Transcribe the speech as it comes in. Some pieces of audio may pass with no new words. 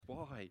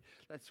why.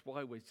 That's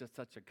why we're just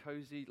such a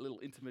cozy, little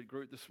intimate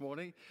group this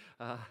morning.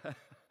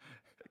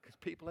 Because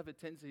people have a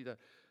tendency to,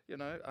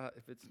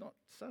 if it's not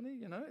sunny,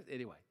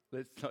 Anyway,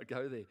 let's not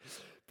go there.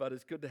 But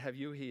it's good to have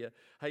you here.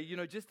 Hey,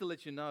 just to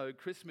let you know,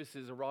 Christmas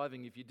is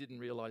arriving if you didn't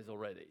realize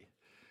already.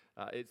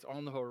 It's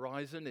on the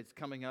horizon, it's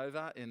coming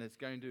over, and it's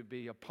going to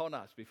be upon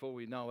us before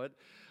we know it.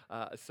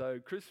 So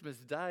Christmas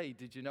Day,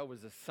 did you know,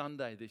 was a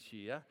Sunday this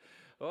year?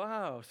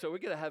 Wow! So we're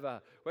going to have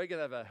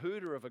a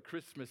hooter of a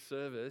Christmas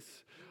service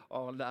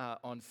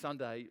on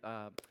Sunday,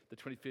 the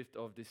 25th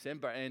of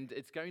December, and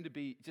it's going to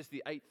be just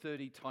the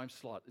 8:30 time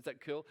slot. Is that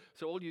cool?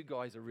 So all you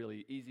guys are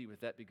really easy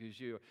with that because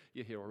you're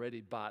here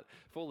already. But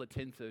for all the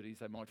 10:30s,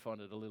 they might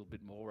find it a little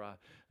bit more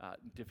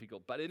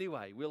difficult. But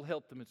anyway, we'll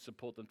help them and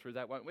support them through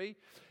that, won't we?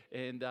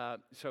 And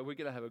so we're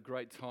going to have a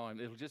great time.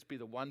 It'll just be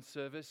the one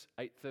service,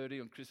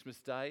 8:30 on Christmas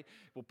Day.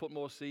 We'll put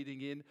more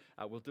seating in.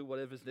 We'll do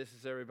whatever's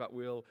necessary, but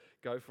we'll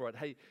go for it.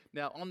 Hey,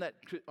 now on that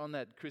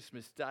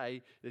Christmas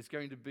Day, there's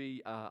going to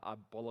be by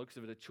the looks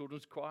of it, a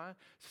children's choir.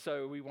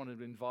 So we wanted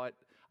to invite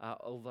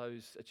all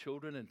those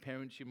children and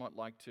parents you might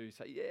like to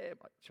say, yeah,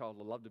 my child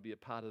would love to be a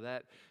part of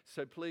that.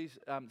 So please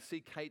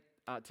see Kate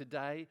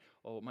today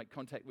or make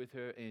contact with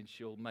her and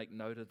she'll make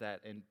note of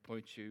that and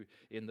point you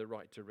in the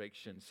right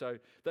direction. So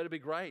that'll be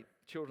great,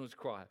 children's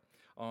choir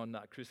on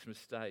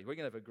Christmas Day. We're going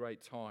to have a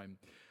great time.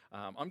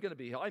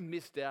 I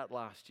missed out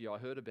last year. I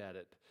heard about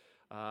it.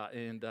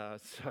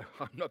 So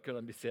I'm not going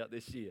to miss out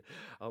this year.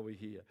 I'll be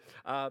here.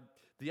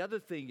 The other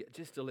thing,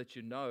 just to let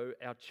you know,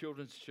 our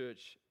children's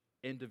church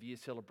end of year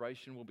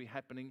celebration will be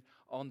happening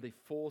on the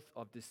 4th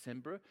of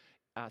December.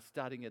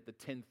 Starting at the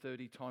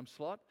 10:30 time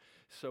slot.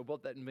 So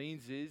what that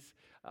means is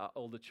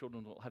all the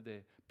children will have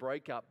their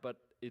break up, but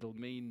it'll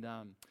mean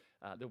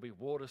there'll be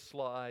water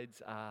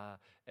slides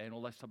and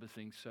all that type of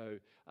thing. So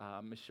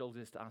Michelle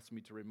just asked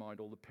me to remind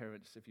all the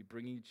parents, if you're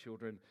bringing your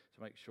children,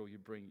 to make sure you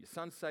bring your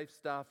sun-safe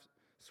stuff,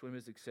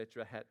 swimmers,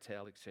 etc., hat,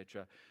 towel,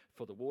 etc.,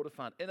 for the water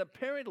fun. And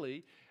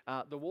apparently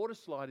the water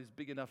slide is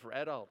big enough for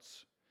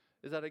adults.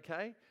 Is that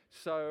okay?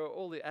 So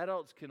all the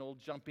adults can all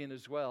jump in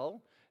as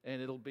well,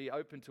 and it'll be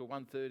open till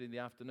 1:30 in the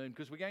afternoon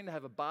because we're going to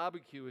have a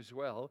barbecue as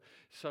well.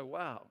 So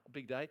wow,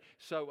 big day.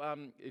 So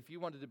if you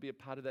wanted to be a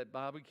part of that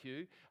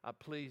barbecue,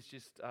 please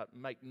just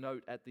make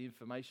note at the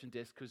information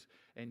desk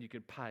and you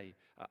can pay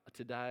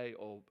today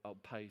or I'll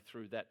pay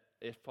through that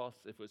EFTPOS.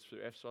 If it was through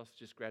EFTPOS,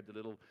 just grab the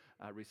little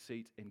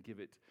receipt and give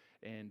it,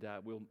 and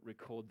we'll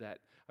record that.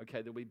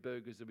 Okay, there'll be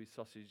burgers, there'll be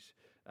sausage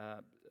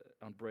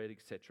on bread,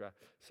 etc.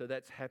 So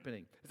that's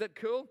happening. Is that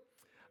cool?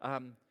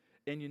 And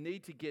you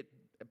need to get,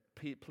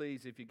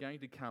 please, if you're going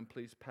to come,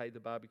 please pay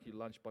the barbecue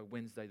lunch by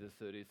Wednesday the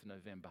 30th of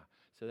November.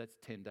 So that's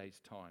 10 days'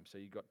 time. So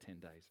you've got 10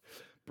 days.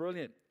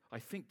 Brilliant. I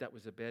think that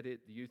was about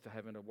it. The youth are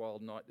having a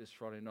wild night this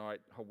Friday night,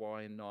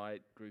 Hawaiian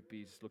night,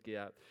 groupies, look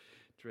out,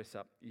 dress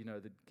up,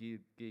 the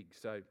gig.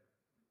 So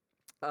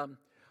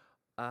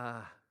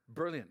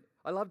brilliant.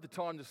 I love the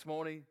time this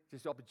morning,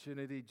 just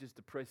opportunity just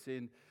to press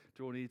in,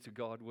 draw near to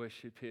God,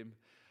 worship Him.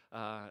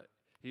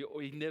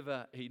 He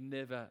never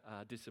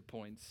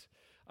disappoints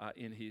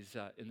in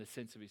the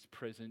sense of His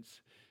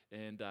presence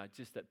and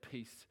just that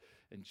peace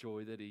and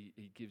joy that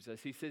He gives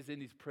us. He says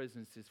in His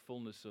presence is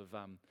fullness of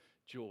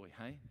joy.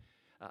 Hey,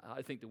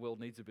 I think the world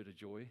needs a bit of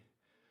joy,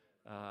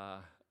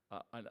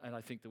 and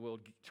I think the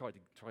world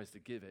tries to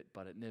give it,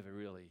 but it never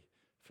really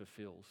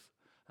fulfills.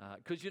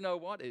 Because you know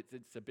what?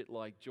 It's a bit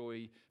like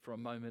joy for a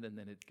moment and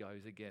then it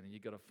goes again, and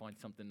you've got to find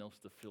something else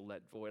to fill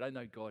that void. I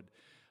know God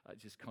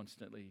just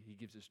constantly, He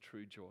gives us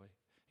true joy,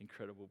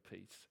 incredible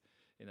peace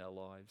in our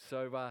lives.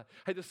 So,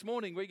 hey, this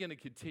morning we're going to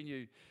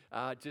continue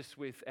just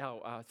with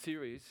our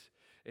series.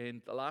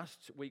 And the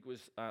last week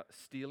was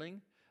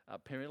stealing,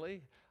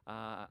 apparently.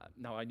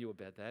 No, I knew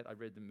about that. I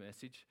read the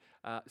message,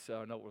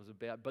 so I know what it was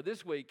about. But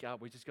this week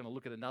we're just going to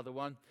look at another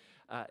one.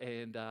 Of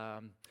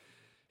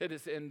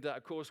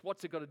course,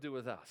 what's it got to do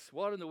with us?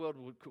 What in the world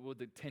would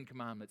the Ten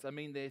Commandments? I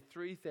mean, they're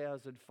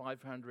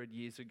 3,500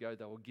 years ago.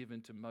 They were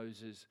given to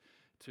Moses,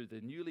 to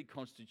the newly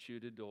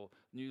constituted or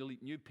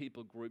new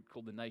people group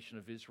called the Nation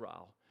of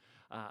Israel.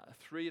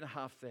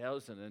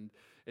 3,500,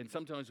 and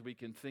sometimes we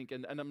can think,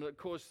 and of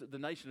course the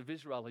nation of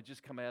Israel had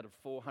just come out of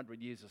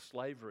 400 years of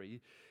slavery,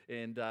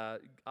 and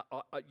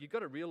you've got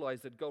to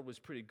realize that God was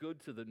pretty good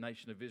to the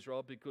nation of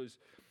Israel because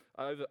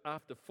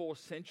after 4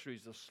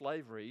 centuries of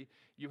slavery,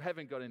 you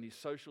haven't got any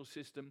social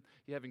system,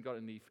 you haven't got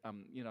any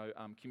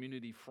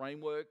community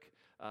framework,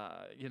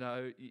 you're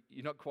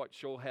not quite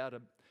sure how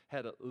to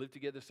live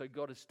together. So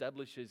God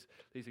establishes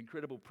these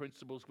incredible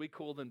principles. We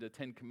call them the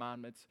Ten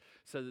Commandments,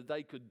 so that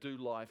they could do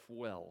life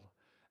well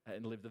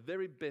and live the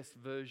very best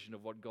version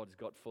of what God's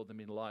got for them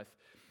in life.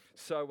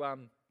 So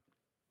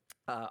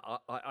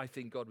I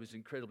think God was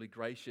incredibly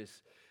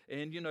gracious.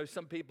 And,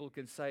 some people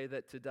can say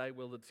that today,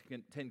 well, the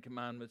Ten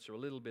Commandments are a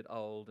little bit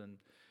old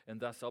and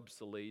thus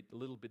obsolete, a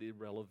little bit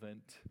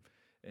irrelevant.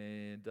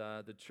 And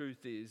the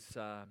truth is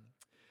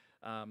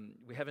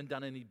we haven't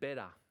done any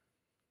better,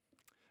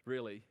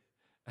 really.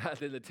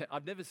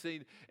 I've never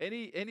seen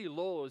any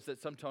laws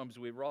that sometimes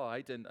we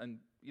write, and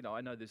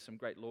I know there's some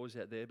great laws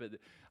out there, but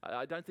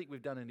I don't think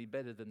we've done any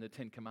better than the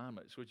Ten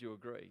Commandments. Would you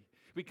agree?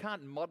 We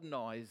can't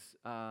modernize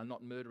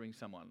not murdering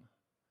someone,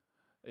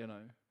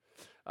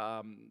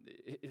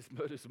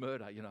 Murder's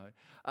murder,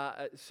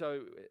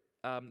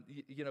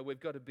 we've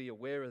got to be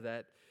aware of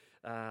that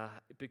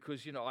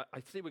because,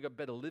 I see we've got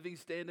better living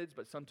standards,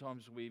 but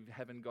sometimes we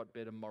haven't got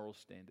better moral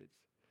standards.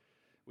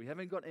 We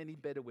haven't got any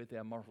better with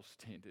our moral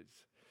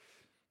standards.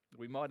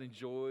 We might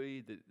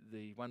enjoy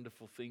the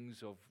wonderful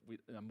things of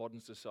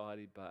modern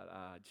society, but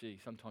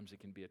sometimes it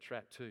can be a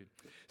trap too.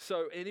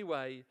 So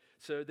anyway,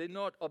 they're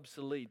not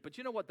obsolete, but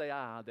you know what they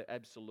are? They're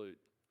absolute.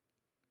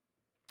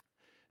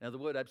 Now the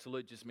word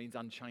absolute just means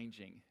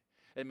unchanging.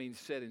 It means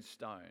set in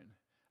stone.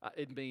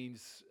 It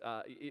means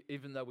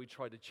even though we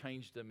try to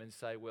change them and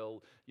say,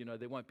 well,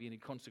 there won't be any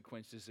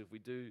consequences if we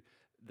do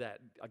that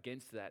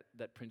against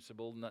that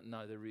principle.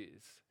 No, there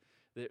is.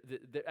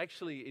 They're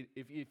actually,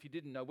 if you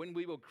didn't know, when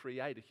we were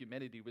created,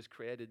 humanity was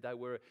created, they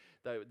were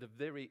the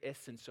very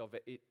essence of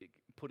it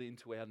put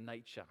into our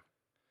nature.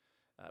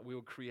 We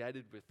were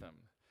created with them.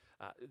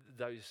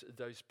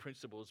 Those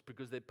principles,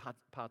 because they're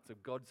parts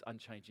of God's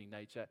unchanging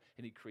nature,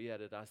 and He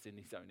created us in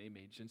His own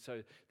image, and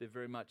so they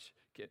very much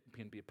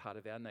can be a part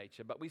of our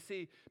nature. But we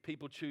see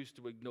people choose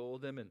to ignore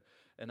them,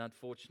 and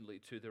unfortunately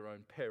to their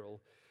own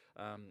peril.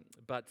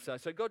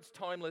 So God's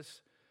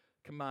timeless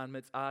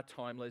commandments are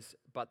timeless,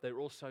 but they're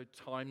also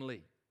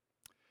timely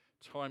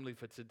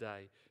for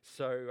today.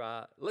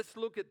 So let's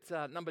look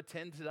at number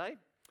 10 today.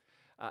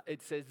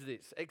 It says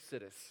this,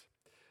 Exodus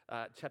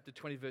chapter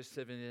 20, verse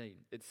 17.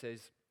 It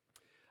says,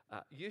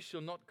 you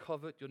shall not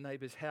covet your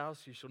neighbor's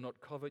house, you shall not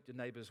covet your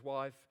neighbor's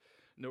wife,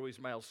 nor his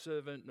male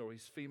servant, nor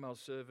his female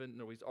servant,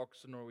 nor his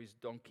oxen, nor his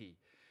donkey,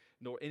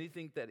 nor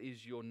anything that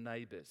is your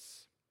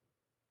neighbor's.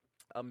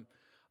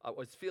 I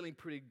was feeling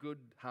pretty good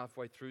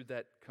halfway through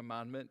that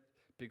commandment,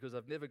 because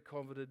I've never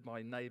coveted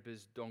my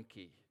neighbor's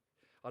donkey.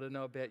 I don't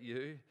know about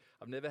you.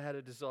 I've never had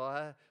a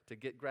desire to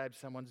grab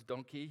someone's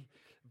donkey.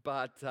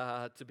 But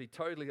to be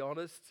totally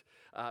honest,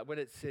 when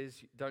it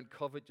says don't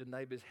covet your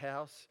neighbor's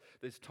house,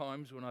 there's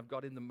times when I've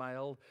got in the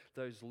mail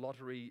those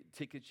lottery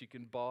tickets you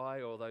can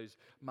buy, or those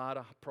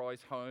Marta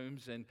prize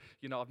homes, and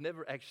I've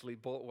never actually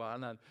bought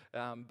one.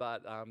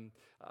 But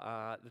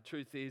the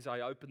truth is,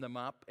 I open them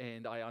up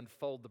and I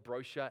unfold the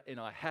brochure, and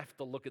I have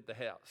to look at the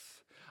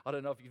house. I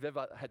don't know if you've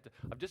ever had to.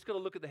 I've just got to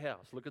look at the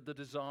house, look at the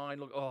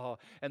design,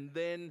 and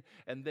then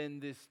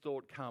this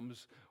thought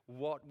comes: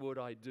 what would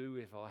I do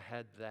if I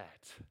had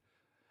that?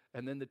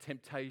 And then the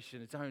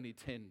temptation, it's only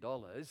 $10,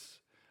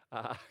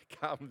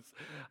 comes.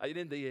 And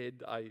in the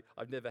end, I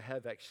never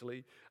have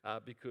actually,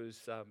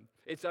 because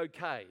it's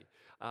okay.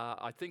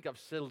 I think I've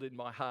settled in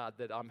my heart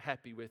that I'm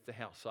happy with the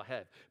house I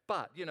have.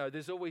 But,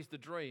 there's always the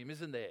dream,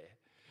 isn't there?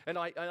 And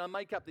I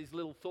make up these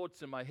little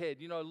thoughts in my head.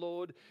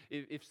 Lord,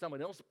 if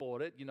someone else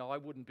bought it, I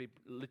wouldn't be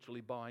literally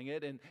buying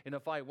it. And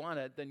if I won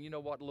it, then you know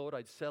what, Lord,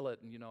 I'd sell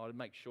it. And, I'd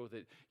make sure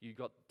that you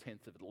got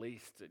 10th of at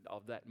least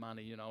of that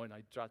money, and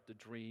I'd start to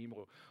dream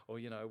or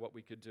what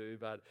we could do.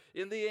 But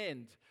in the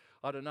end,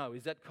 I don't know.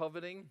 Is that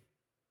coveting?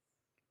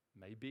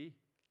 Maybe.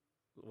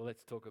 Well,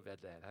 let's talk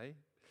about that,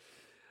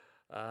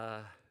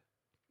 eh?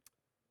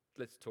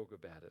 Let's talk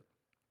about it.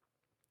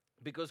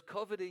 Because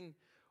coveting,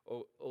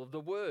 or the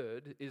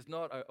word, is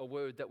not a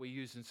word that we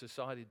use in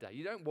society today.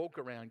 You don't walk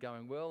around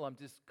going, well, I'm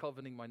just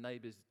coveting my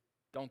neighbour's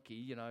donkey,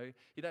 You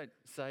don't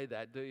say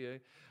that, do you?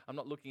 I'm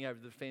not looking over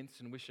the fence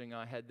and wishing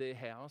I had their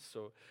house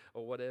or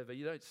whatever.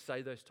 You don't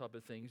say those type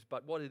of things.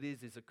 But what it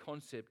is a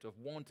concept of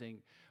wanting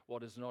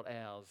what is not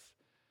ours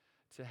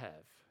to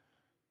have.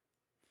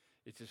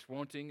 It's just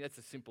wanting. That's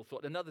a simple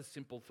thought. Another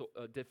simple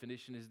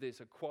definition is this: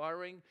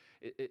 acquiring,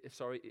 is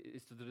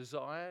the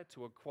desire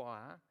to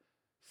acquire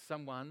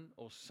someone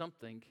or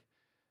something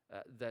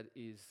that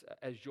is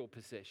as your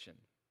possession.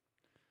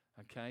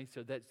 Okay,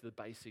 so that's the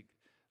basic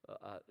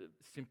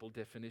simple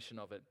definition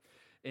of it.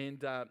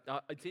 And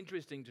it's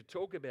interesting to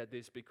talk about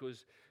this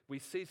because we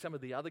see some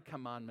of the other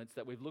commandments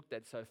that we've looked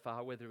at so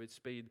far, whether it's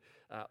been,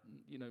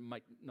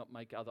 not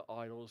make other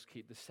idols,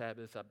 keep the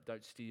Sabbath up,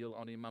 don't steal,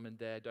 honor your mum and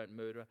dad, don't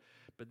murder.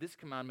 But this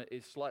commandment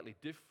is slightly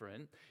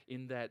different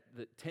in that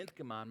the 10th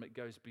commandment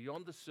goes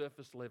beyond the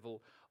surface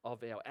level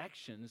of our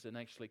actions and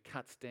actually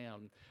cuts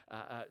down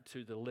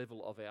to the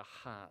level of our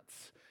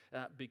hearts,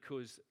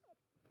 because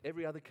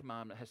every other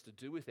commandment has to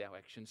do with our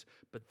actions,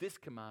 but this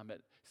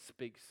commandment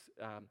speaks,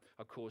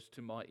 of course,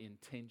 to my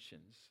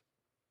intentions.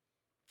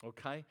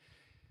 Okay?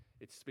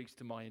 It speaks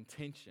to my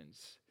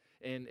intentions.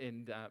 And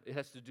it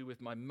has to do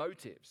with my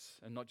motives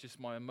and not just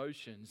my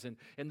emotions.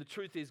 And the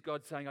truth is,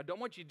 God's saying, I don't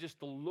want you just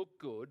to look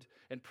good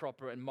and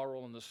proper and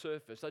moral on the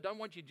surface. I don't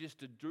want you just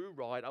to do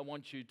right. I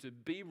want you to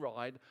be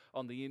right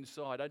on the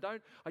inside.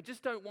 I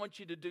just don't want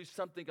you to do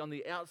something on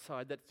the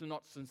outside that's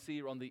not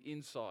sincere on the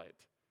inside.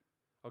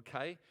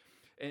 Okay?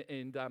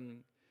 And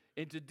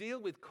to deal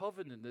with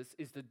covetousness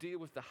is to deal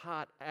with the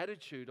heart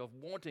attitude of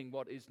wanting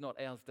what is not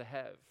ours to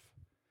have.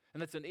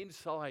 And that's an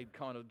inside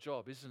kind of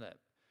job, isn't it?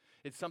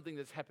 It's something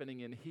that's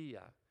happening in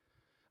here.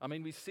 I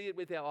mean, we see it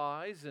with our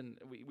eyes and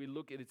we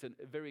look at it, it's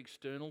a very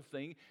external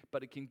thing,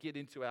 but it can get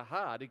into our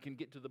heart. It can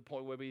get to the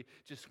point where we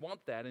just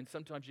want that. And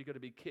sometimes you've got to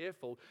be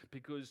careful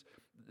because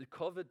the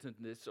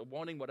covetousness or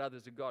wanting what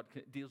others have got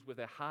deals with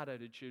our heart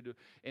attitude.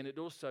 And it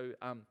also,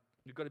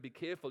 you've got to be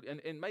careful.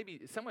 And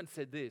maybe someone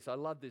said this, I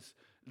love this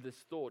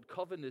thought.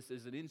 Covetousness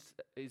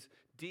is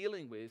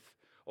dealing with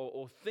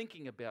or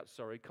thinking about,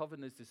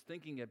 covetousness is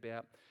thinking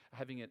about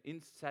having an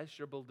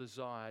insatiable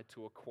desire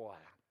to acquire.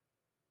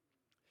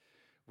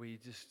 Where you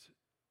just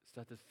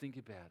start to think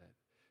about it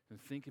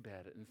and think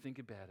about it and think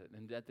about it.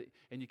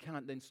 And you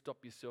can't then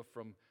stop yourself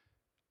from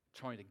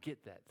trying to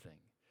get that thing.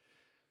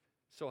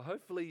 So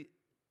hopefully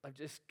I've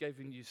just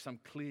given you some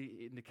clear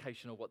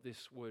indication of what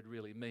this word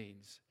really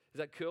means. Is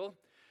that cool?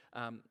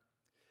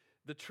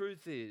 The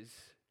truth is,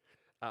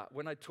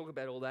 when I talk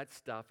about all that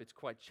stuff, it's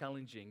quite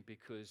challenging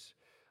because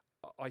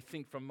I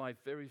think from my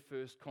very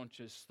first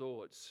conscious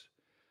thoughts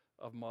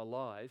of my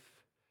life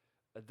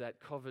that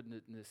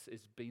covetousness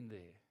has been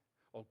there.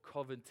 Or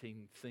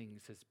coveting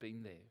things has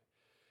been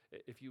there.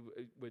 If you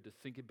were to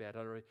think about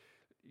it,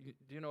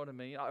 do you know what I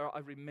mean? I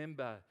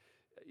remember,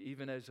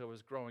 even as I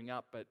was growing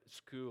up at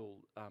school,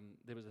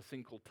 there was a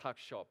thing called tuck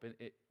shop. And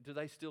do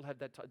they still have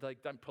that? They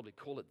don't probably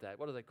call it that.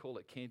 What do they call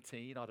it?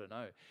 Canteen? I don't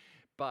know.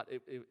 But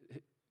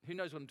who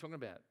knows what I'm talking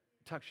about?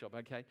 Tuck shop,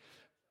 okay.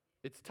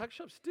 It's tuck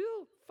shop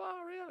still,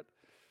 far out.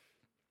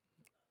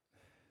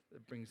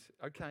 It brings,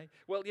 okay.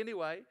 Well,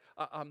 anyway,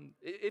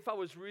 if I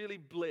was really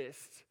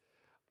blessed,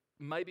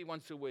 maybe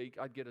once a week,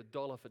 I'd get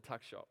 $1 for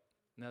tuck shop.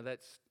 Now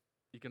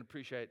you can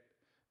appreciate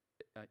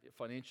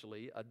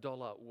financially,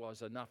 $1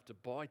 was enough to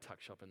buy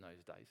tuck shop in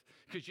those days.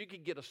 Because you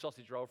could get a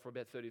sausage roll for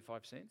about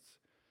 35 cents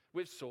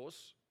with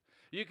sauce.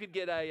 You could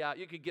get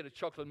a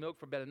chocolate milk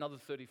for about another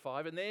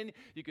 35, and then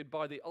you could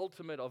buy the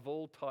ultimate of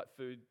all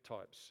food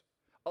types.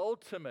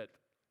 Ultimate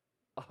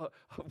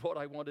of what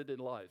I wanted in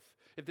life.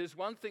 If there's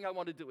one thing I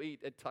wanted to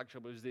eat at tuck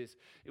shop, it was this.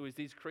 It was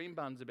these cream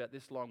buns about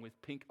this long with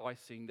pink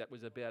icing that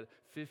was about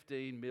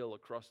 15 mil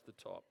across the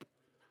top.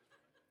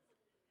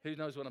 Who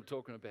knows what I'm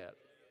talking about?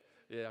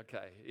 Yeah,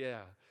 okay,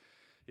 yeah.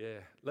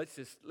 Let's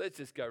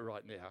just go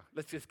right now.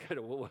 Let's just go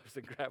to Woolworths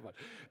and grab one.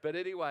 But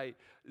anyway,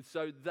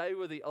 so they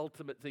were the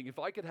ultimate thing. If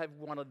I could have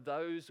one of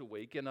those a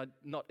week, and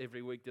not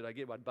every week did I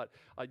get one, but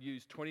I'd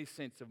use 20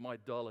 cents of my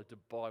dollar to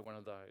buy one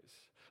of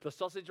those. The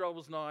sausage roll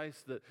was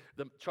nice, the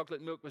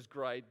chocolate milk was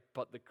great,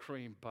 but the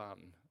cream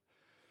bun.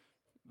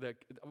 It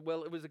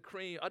was a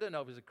cream, I don't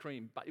know if it was a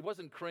cream, but it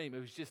wasn't cream,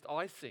 it was just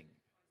icing,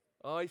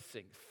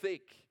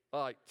 thick,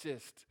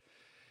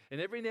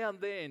 and every now and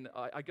then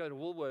I go to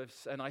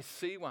Woolworths and I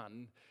see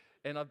one,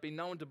 and I've been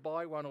known to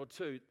buy one or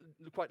two.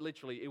 Quite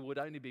literally, it would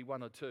only be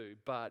one or two,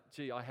 but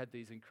gee, I had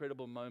these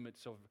incredible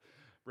moments of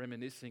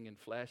reminiscing and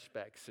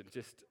flashbacks and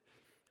just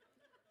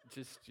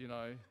you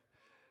know.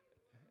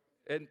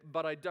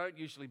 But I don't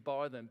usually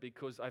buy them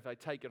because if I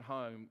take it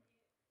home,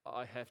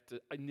 I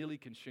nearly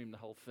consume the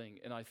whole thing,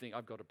 and I think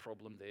I've got a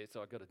problem there,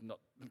 so I've got to not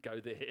go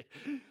there.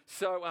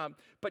 So,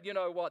 but you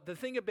know what? The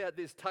thing about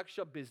this tuck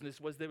shop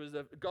business was there was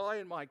a guy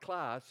in my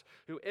class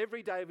who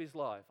every day of his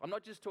life, I'm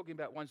not just talking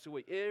about once a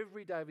week,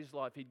 every day of his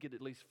life he'd get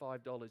at least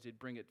 $5, he'd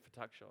bring it for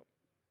tuck shop.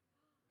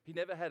 He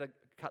never had a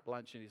cut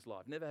lunch in his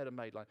life, never had a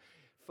made lunch.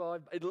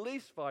 At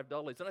least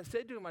 $5. And I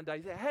said to him one day,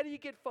 he said, how do you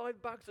get $5,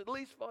 at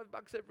least $5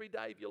 every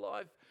day of your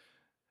life?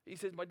 He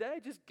says, my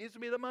dad just gives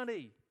me the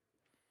money.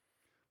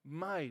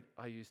 Mate,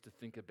 I used to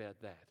think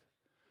about that.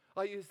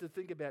 I used to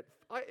think about,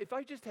 if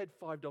I just had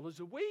 $5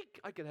 a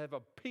week, I could have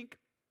a pink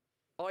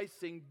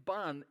icing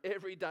bun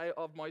every day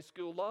of my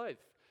school life.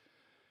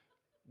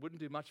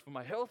 Wouldn't do much for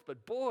my health,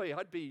 but boy, I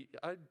would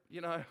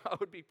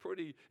be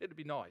pretty, it'd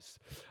be nice.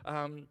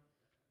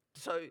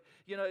 So,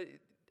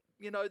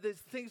 there's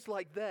things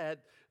like that,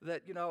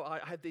 I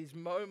have these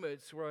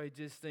moments where I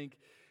just think,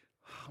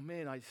 oh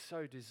man, I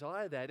so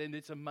desire that. And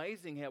it's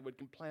amazing how it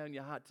can play on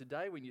your heart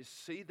today when you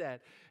see that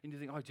and you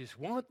think, I just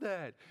want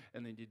that.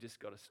 And then you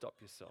just got to stop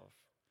yourself.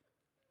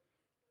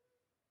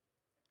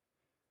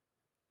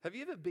 Have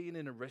you ever been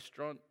in a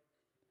restaurant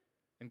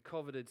and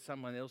coveted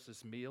someone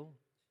else's meal?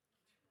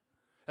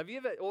 Have you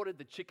ever ordered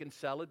the chicken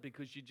salad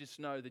because you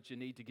just know that you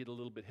need to get a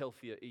little bit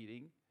healthier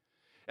eating?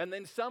 And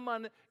then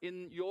someone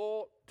in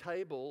your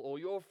table or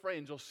your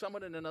friends or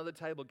someone in another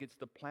table gets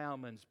the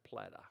ploughman's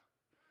platter.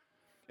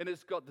 And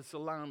it's got the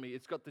salami,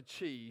 it's got the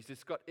cheese,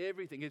 it's got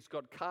everything. It's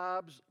got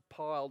carbs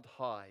piled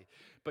high.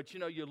 But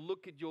you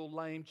look at your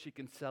lame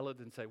chicken salad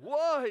and say,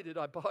 why did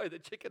I buy the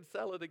chicken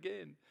salad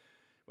again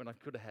when I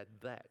could have had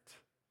that?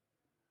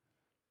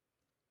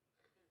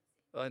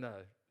 I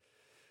know.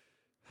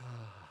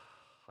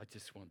 I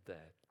just want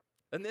that.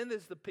 And then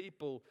there's the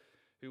people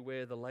who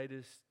wear the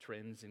latest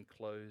trends in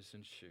clothes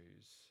and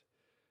shoes.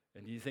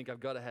 And you think,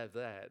 I've got to have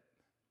that.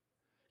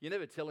 You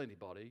never tell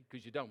anybody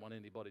because you don't want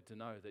anybody to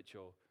know that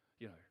you're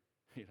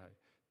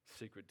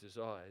secret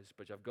desires,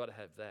 but I've got to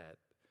have that.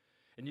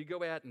 And you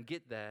go out and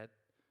get that,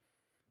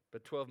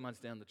 but 12 months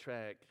down the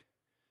track,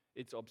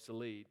 it's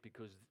obsolete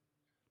because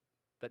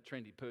that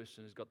trendy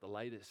person has got the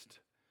latest,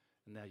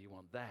 and now you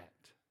want that.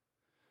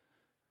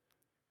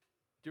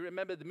 Do you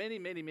remember the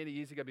many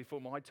years ago before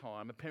my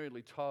time,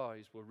 apparently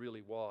ties were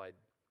really wide,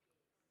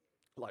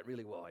 like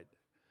really wide.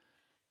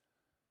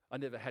 I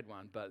never had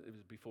one, but it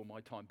was before my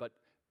time. But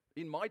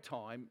in my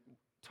time,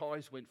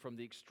 ties went from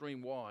the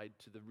extreme wide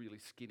to the really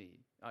skinny.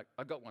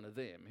 I got one of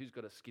them. Who's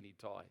got a skinny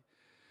tie?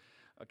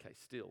 Okay,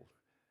 still.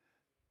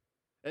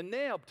 And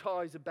now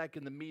ties are back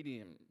in the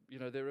medium. You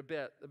know, they're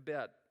about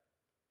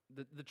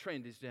the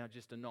trend is now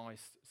just a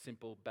nice,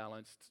 simple,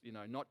 balanced,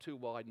 not too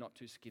wide, not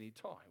too skinny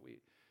tie.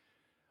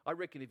 I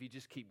reckon if you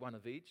just keep one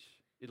of each,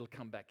 it'll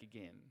come back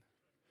again.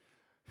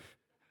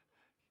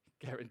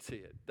 Guarantee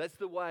it. That's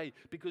the way,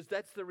 because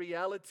that's the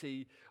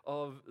reality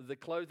of the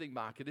clothing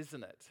market,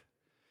 isn't it?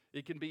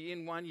 It can be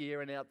in one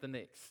year and out the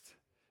next.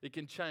 It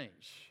can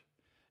change.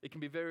 It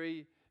can be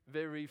very,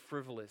 very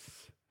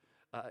frivolous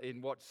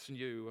in what's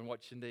new and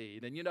what you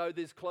need. And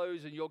there's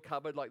clothes in your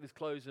cupboard, like there's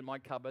clothes in my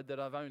cupboard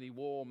that I've only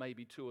wore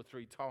maybe 2 or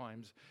 3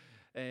 times.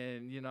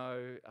 And,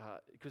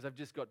 because I've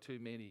just got too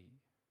many.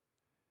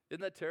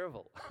 Isn't that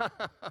terrible?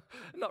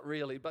 Not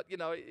really, but,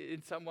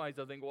 in some ways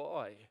I think,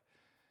 why?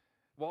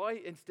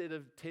 Why instead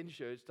of 10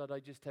 shirts did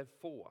I just have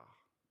 4?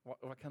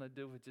 What can I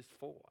do with just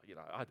 4?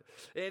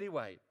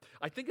 Anyway,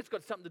 I think it's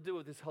got something to do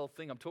with this whole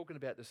thing I'm talking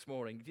about this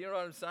morning. Do you know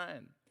what I'm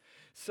saying?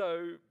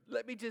 So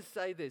let me just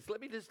say this.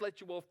 Let me just let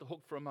you off the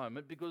hook for a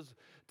moment, because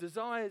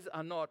desires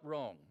are not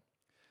wrong.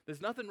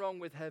 There's nothing wrong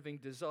with having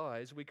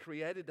desires. We're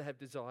created to have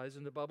desires,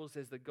 and the Bible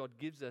says that God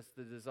gives us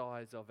the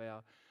desires of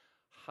our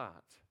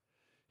heart.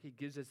 He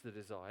gives us the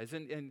desires.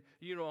 And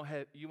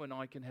you and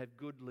I can have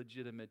good,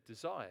 legitimate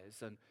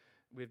desires. And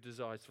we have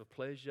desires for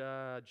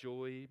pleasure,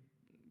 joy.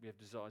 We have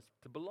desires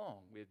to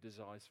belong. We have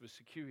desires for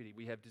security.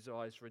 We have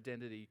desires for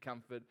identity,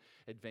 comfort,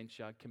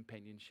 adventure,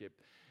 companionship.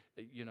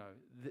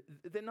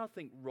 There's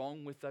nothing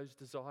wrong with those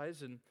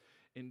desires. And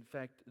in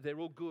fact, they're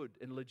all good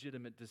and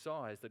legitimate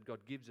desires that God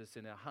gives us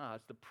in our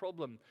hearts. The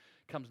problem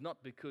comes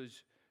not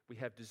because we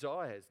have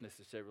desires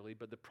necessarily,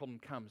 but the problem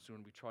comes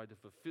when we try to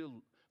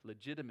fulfill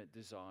legitimate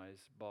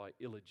desires by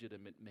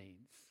illegitimate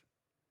means.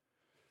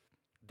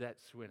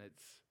 That's when it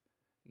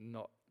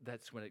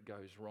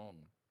goes wrong.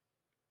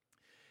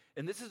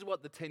 And this is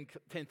what the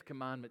 10th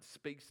commandment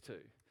speaks to.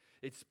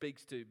 It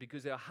speaks to,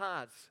 because our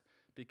hearts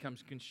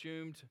becomes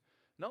consumed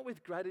not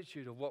with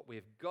gratitude of what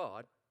we've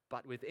got,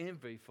 but with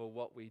envy for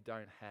what we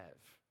don't have.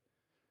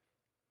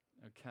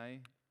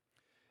 Okay?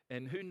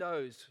 And who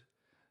knows,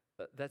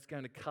 that's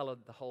going to color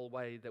the whole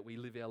way that we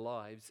live our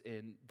lives,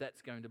 and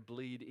that's going to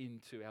bleed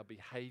into our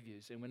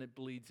behaviors. And when it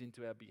bleeds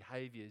into our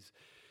behaviors,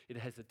 it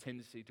has a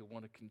tendency to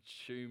want to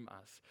consume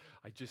us.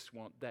 I just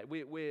want that.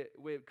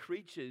 We're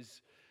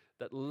creatures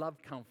that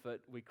love comfort.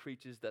 We're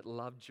creatures that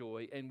love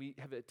joy, and we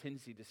have a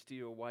tendency to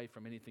steer away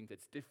from anything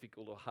that's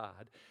difficult or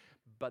hard.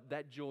 But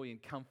that joy and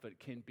comfort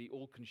can be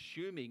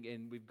all-consuming,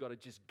 and we've got to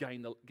just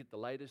get the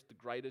latest, the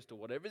greatest, or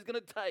whatever it's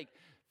going to take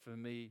for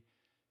me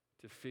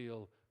to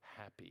feel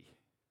happy.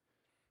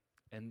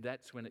 And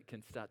that's when it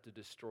can start to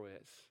destroy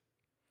us,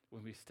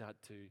 when we start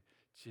to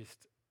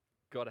just,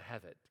 got to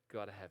have it.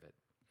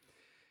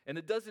 And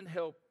it doesn't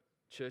help,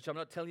 church, I'm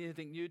not telling you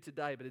anything new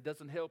today, but it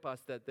doesn't help us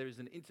that there is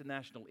an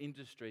international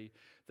industry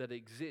that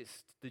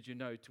exists, did you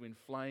know, to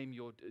inflame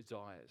your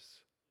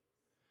desires.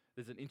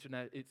 There's an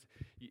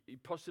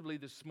possibly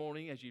this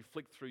morning as you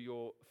flicked through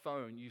your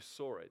phone, you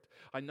saw it.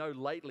 I know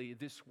lately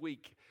this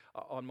week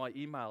on my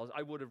emails,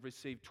 I would have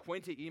received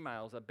 20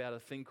 emails about a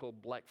thing called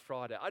Black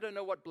Friday. I don't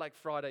know what Black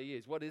Friday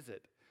is. What is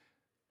it?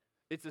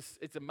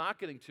 It's a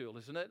marketing tool,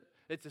 isn't it?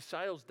 It's a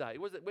sales day.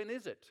 When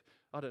is it?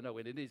 I don't know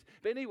when it is.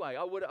 But anyway,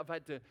 I would have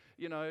had to,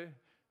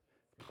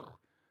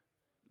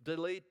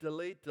 delete.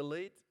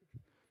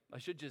 I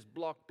should just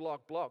block,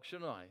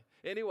 shouldn't I?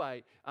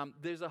 Anyway,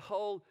 there's a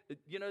whole,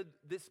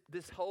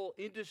 this whole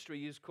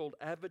industry is called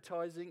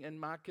advertising and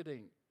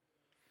marketing.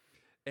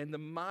 And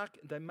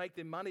they make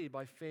their money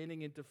by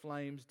fanning into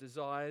flames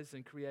desires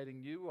and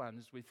creating new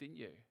ones within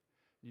you,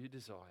 new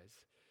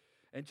desires.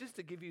 And just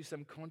to give you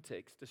some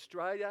context,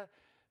 Australia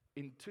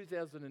in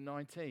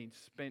 2019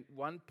 spent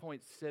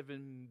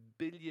 $1.7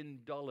 billion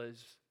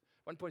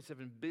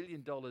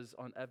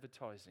on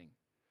advertising.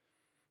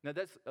 Now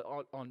that's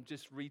on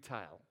just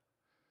retail.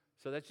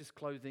 So that's just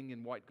clothing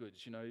and white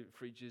goods,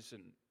 fridges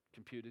and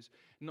computers.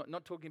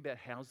 Not talking about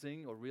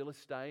housing or real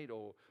estate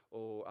or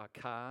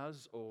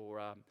cars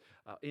or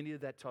any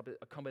of that type of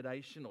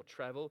accommodation or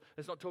travel.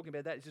 It's not talking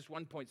about that. It's just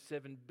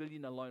 $1.7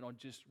 billion alone on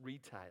just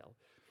retail.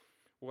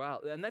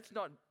 Wow. And that's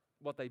not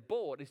what they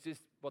bought. It's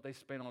just what they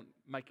spent on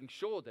making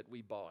sure that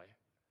we buy.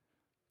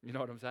 You know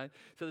what I'm saying?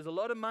 So there's a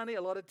lot of money,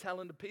 a lot of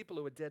talented people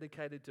who are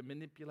dedicated to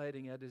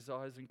manipulating our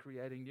desires and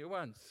creating new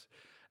ones.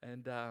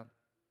 And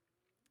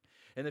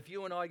if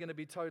you and I are going to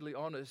be totally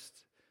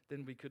honest,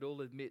 then we could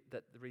all admit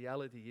that the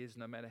reality is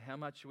no matter how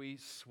much we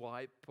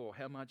swipe or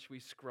how much we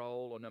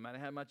scroll or no matter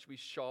how much we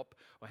shop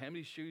or how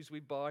many shoes we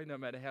buy, no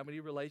matter how many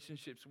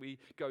relationships we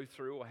go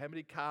through or how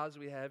many cars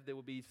we have, there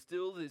will be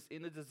still this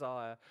inner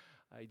desire,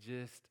 I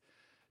just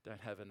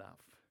don't have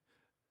enough.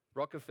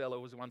 Rockefeller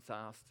was once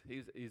asked,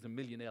 he's a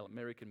millionaire,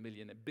 American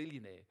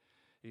billionaire.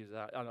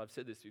 And I've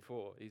said this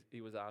before,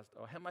 he was asked,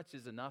 "Oh, how much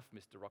is enough,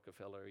 Mr.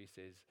 Rockefeller?" He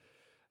says,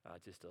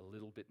 "Just a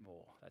little bit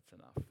more, that's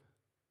enough.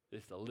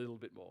 Just a little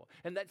bit more."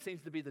 And that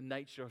seems to be the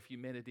nature of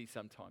humanity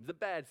sometimes, the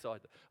bad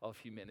side of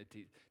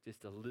humanity,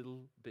 just a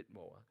little bit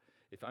more.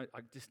 If I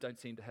just don't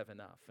seem to have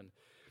enough. And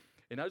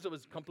as I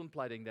was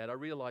contemplating that, I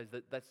realized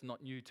that that's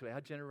not new to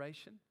our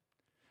generation.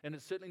 And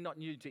it's certainly not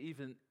new to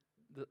even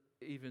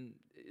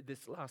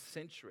this last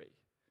century.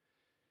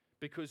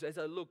 Because as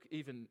I look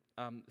even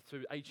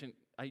through ancient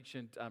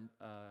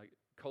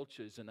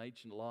cultures and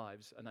ancient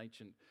lives and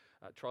ancient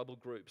tribal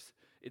groups,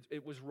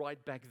 it was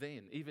right back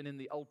then. Even in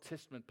the Old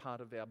Testament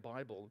part of our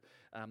Bible,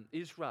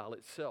 Israel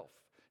itself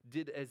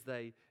did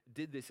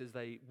this as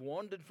they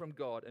wandered from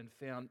God and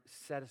found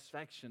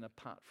satisfaction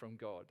apart from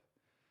God.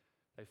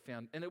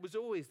 And it was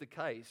always the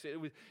case.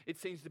 It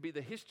seems to be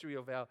the history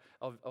of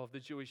the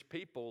Jewish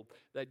people.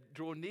 They'd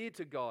draw near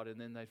to God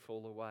and then they'd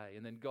fall away.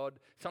 And then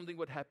something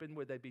would happen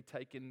where they'd be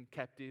taken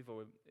captive,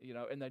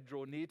 and they'd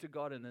draw near to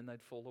God and then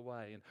they'd fall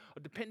away. And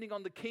depending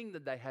on the king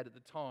that they had at the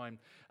time,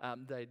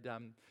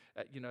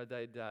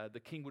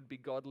 the king would be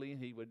godly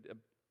and he would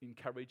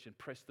encourage and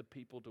press the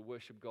people to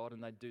worship God,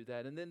 and they'd do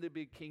that. And then there'd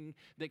be a king.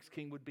 Next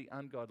king would be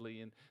ungodly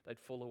and they'd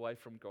fall away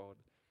from God.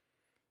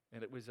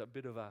 And it was a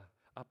bit of a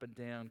up and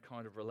down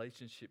kind of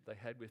relationship they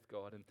had with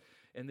God.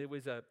 And there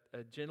was a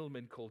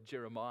gentleman called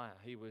Jeremiah.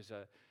 He was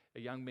a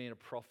young man, a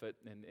prophet,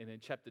 and in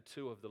chapter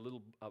 2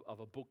 of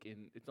a book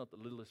it's not the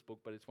littlest book,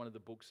 but it's one of the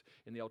books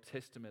in the Old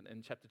Testament,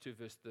 in chapter 2,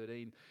 verse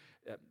 13,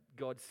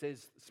 God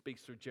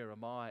speaks through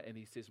Jeremiah, and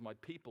he says, "My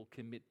people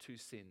commit two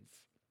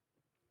sins.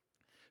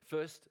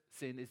 First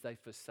sin is they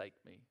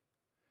forsake me.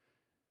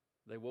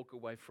 They walk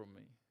away from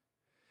me.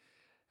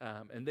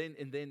 And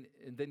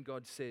then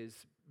God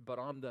says, but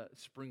I'm the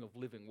spring of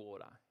living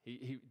water."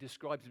 He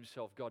describes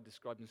himself, God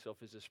described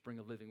himself as a spring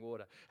of living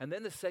water. And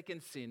then the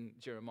second sin,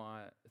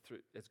 Jeremiah,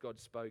 as God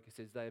spoke, he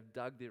says, they have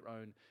dug their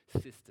own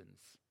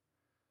cisterns.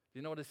 Do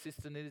you know what a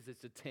cistern is?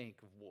 It's a tank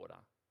of water.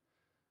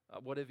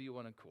 Whatever you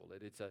want to call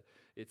it.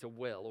 It's a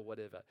well or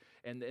whatever.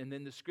 And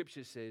then the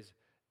scripture says,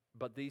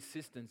 but these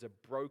cisterns are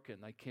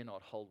broken, they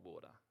cannot hold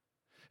water.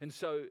 And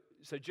so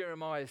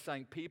Jeremiah is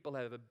saying people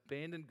have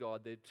abandoned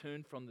God, they've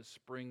turned from the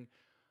spring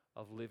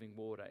of living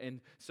water.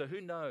 And so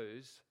who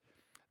knows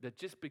that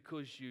just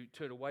because you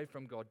turn away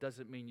from God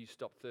doesn't mean you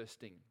stop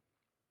thirsting.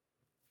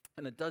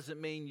 And it doesn't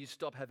mean you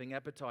stop having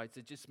appetites.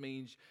 It just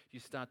means you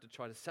start to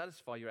try to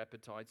satisfy your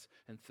appetites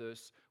and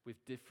thirsts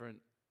with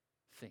different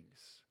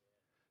things.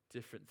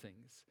 Different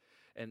things.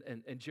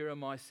 And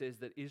Jeremiah says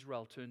that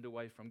Israel turned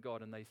away from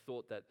God and they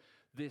thought that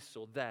this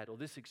or that or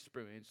this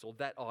experience or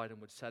that item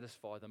would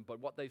satisfy them. But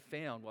what they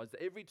found was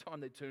that every time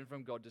they turned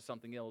from God to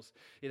something else,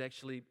 it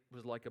actually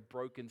was like a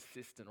broken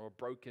cistern or a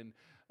broken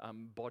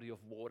body of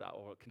water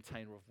or a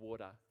container of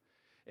water.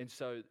 And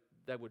so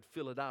they would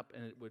fill it up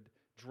and it would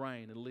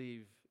drain and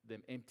leave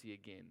them empty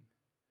again.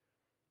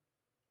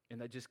 And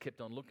they just kept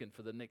on looking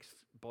for the next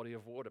body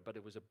of water, but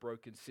it was a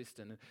broken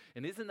cistern.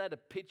 And isn't that a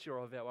picture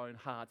of our own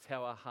hearts,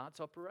 how our hearts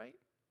operate?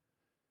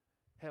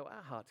 How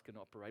our hearts can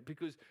operate.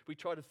 Because we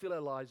try to fill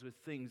our lives with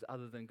things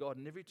other than God.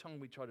 And every time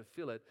we try to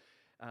fill it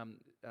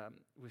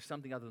with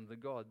something other than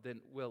God, then,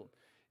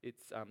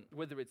 it's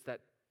whether it's that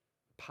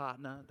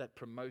partner, that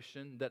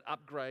promotion, that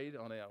upgrade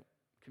on our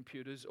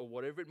computers or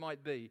whatever it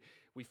might be,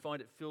 we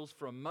find it fills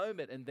for a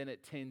moment and then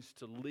it tends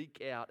to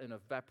leak out and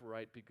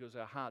evaporate because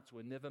our hearts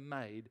were never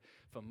made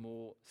for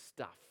more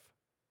stuff.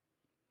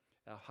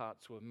 Our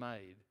hearts were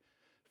made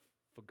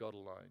for God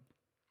alone.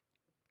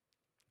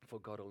 For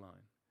God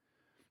alone.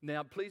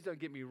 Now, please don't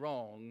get me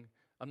wrong.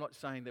 I'm not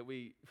saying that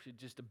we should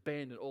just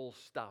abandon all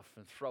stuff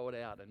and throw it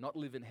out and not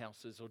live in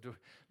houses or do...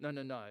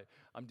 No.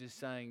 I'm just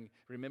saying,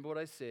 remember what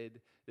I said,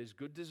 there's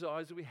good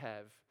desires that we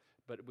have,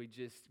 but we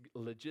just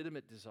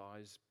legitimate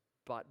desires,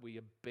 but we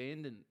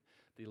abandon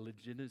the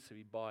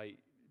legitimacy by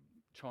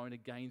trying to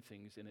gain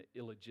things in an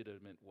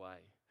illegitimate way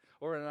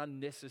or an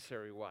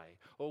unnecessary way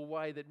or a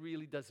way that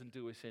really doesn't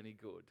do us any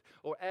good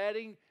or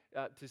adding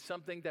to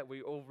something that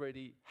we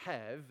already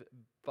have,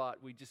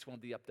 but we just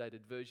want the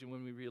updated version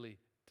when we really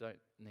don't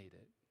need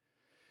it.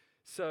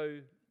 So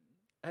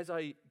as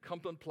I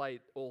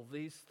contemplate all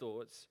these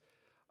thoughts,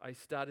 I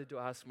started to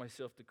ask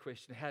myself the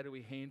question, how do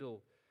we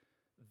handle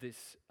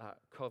this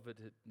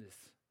covetousness?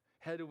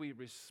 How do we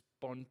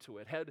respond to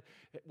it?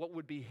 What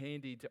would be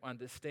handy to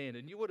understand?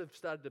 And you would have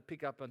started to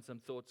pick up on some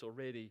thoughts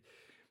already,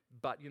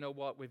 but you know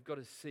what? We've got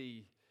to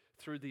see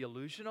through the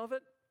illusion of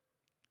it,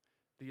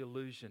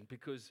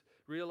 because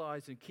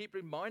realize and keep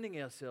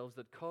reminding ourselves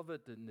that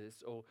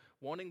covetousness or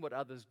wanting what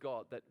others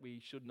got that we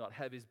should not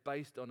have is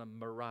based on a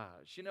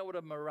mirage. You know what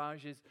a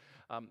mirage is?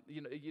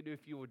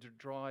 If you were to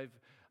drive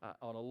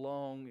on a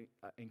long,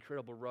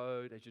 incredible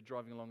road, as you're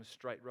driving along a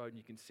straight road and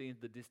you can see in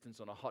the distance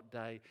on a hot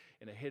day,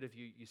 and ahead of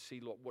you, you see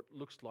what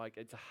looks like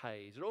it's a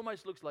haze. It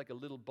almost looks like a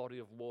little body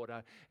of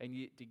water, and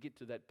you get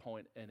to that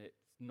point and it's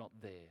not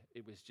there.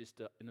 It was just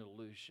an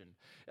illusion.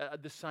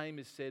 The same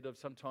is said of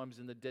sometimes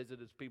in the desert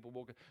as people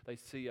walk, they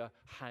see a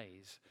haze.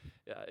 ways.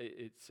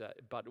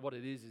 But what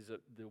it is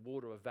the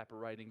water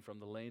evaporating from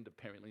the land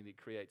apparently, and it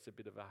creates a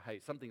bit of a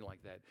haze, something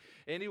like that.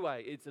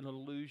 Anyway, it's an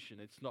illusion.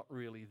 It's not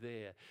really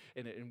there,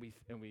 and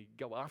we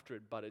go after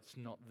it, but it's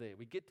not there.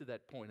 We get to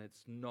that point,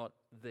 it's not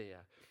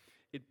there.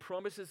 It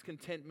promises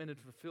contentment and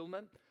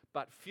fulfillment,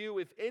 but few,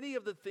 if any,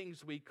 of the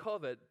things we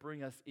covet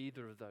bring us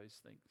either of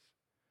those things.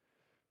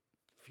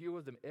 Few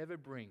of them ever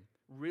bring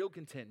real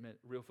contentment,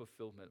 real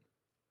fulfillment.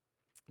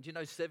 Do you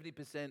know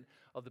 70%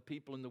 of the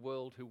people in the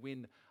world who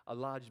win a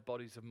large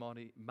bodies of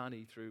money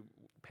through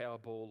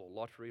Powerball or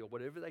lottery or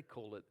whatever they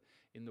call it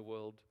in the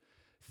world,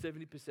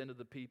 70% of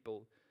the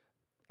people,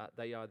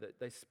 they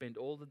spend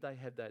all that they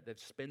have, they've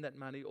spent that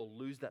money or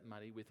lose that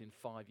money within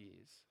 5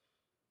 years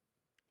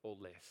or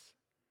less.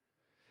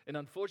 And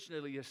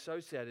unfortunately,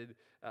 associated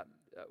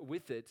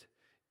with it's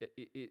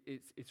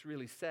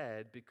really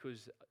sad,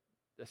 because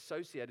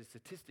associated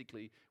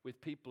statistically with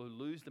people who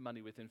lose the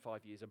money within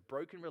 5 years are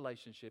broken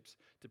relationships,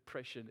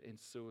 depression, and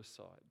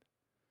suicide.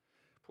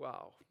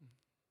 Wow.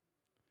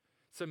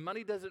 So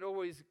money doesn't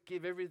always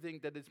give everything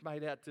that it's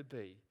made out to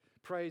be.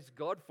 Praise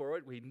God for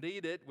it. We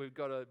need it.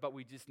 But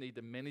we just need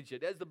to manage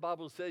it. As the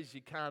Bible says,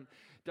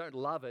 don't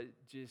love it,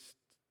 just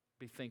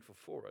be thankful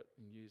for it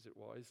and use it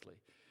wisely.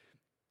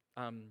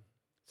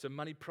 So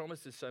money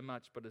promises so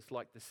much, but it's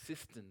like the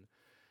cistern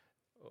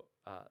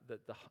that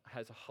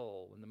has a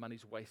hole, and the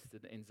money's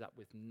wasted and ends up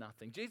with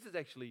nothing. Jesus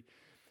actually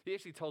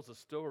tells a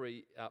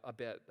story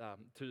about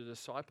to the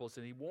disciples,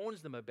 and he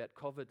warns them about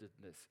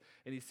covetousness.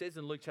 And he says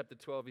in Luke chapter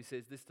 12, he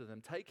says this to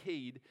them: "Take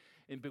heed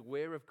and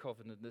beware of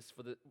covetousness,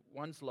 for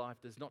one's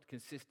life does not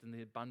consist in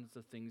the abundance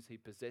of things he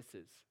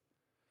possesses."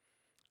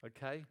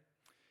 Okay?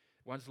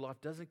 One's life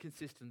doesn't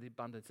consist in the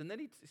abundance. And then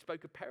he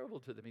spoke a parable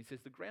to them. He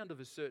says, "The ground of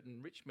a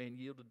certain rich man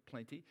yielded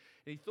plenty.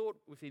 And he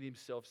thought within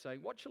himself,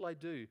 saying, 'What shall I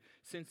do,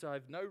 since I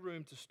have no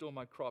room to store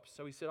my crops?'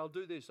 So he said, 'I'll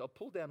do this. I'll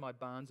pull down my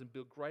barns and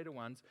build greater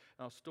ones,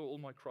 and I'll store all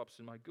my crops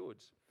and my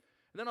goods.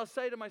 And then I'll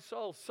say to my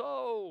soul,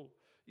 soul,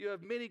 you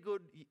have many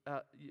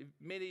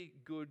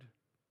good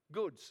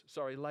goods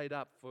laid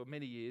up for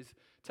many years.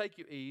 Take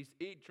your ease,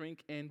 eat,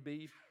 drink, and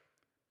be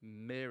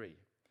merry.'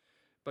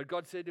 But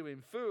God said to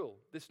him, 'Fool,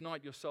 this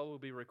night your soul will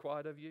be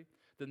required of you.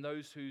 Then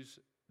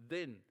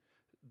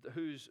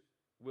whose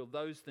will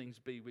those things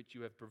be which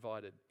you have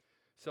provided?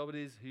 So it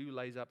is who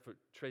lays up for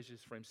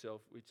treasures for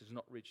himself, which is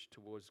not rich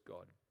towards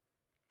God.'"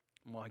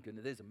 My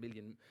goodness,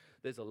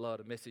 there's a lot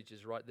of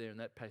messages right there in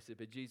that passage.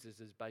 But Jesus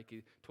is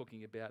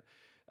talking about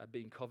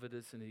being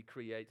covetous, and he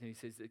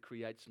says it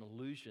creates an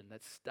illusion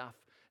that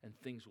stuff and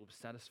things will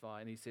satisfy.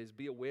 And he says,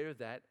 be aware of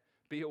that.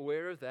 Be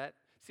aware of that.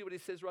 See what he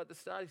says right at the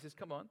start? He says,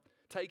 come on.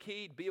 Take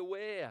heed, be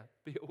aware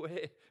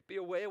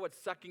what's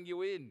sucking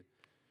you in.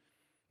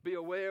 Be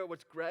aware of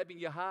what's grabbing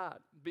your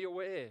heart. Be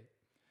aware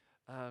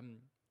of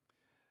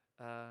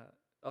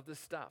the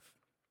stuff.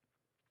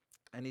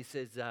 And he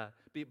says,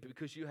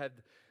 because you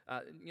have,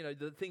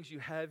 the things you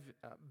have,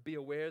 be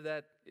aware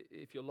that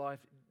if your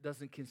life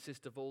doesn't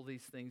consist of all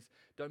these things,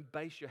 don't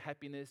base your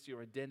happiness,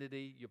 your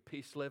identity, your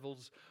peace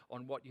levels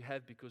on what you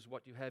have, because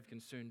what you have can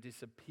soon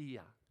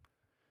disappear.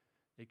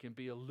 It can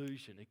be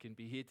illusion. It can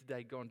be here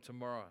today, gone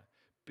tomorrow.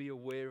 Be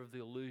aware of the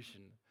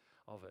illusion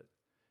of it.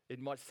 It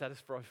might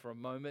satisfy for a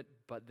moment,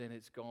 but then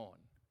it's gone.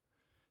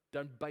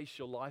 Don't base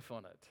your life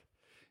on it.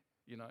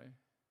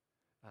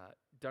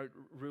 Don't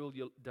rule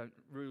your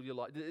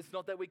life. It's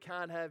not that we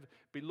can't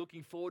be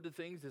looking forward to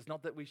things. It's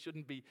not that we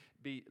shouldn't be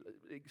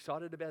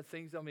excited about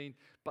things.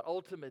 But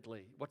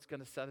ultimately, what's going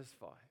to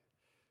satisfy?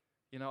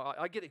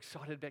 I get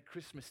excited about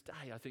Christmas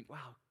Day. I think,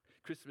 wow,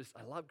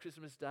 I love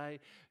Christmas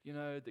Day,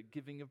 the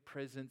giving of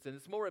presents. And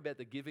it's more about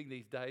the giving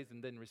these days and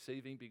then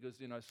receiving,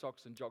 because,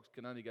 socks and jocks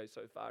can only go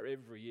so far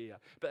every year.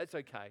 But that's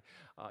okay.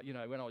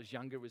 When I was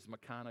younger, it was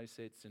Meccano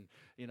sets and,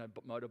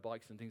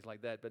 motorbikes and things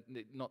like that, but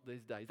not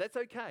these days. That's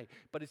okay.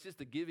 But it's just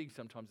the giving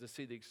sometimes, to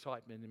see the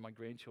excitement in my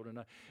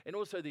grandchildren. And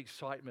also the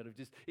excitement of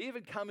just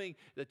even coming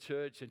to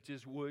church and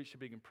just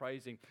worshiping and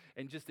praising,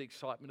 and just the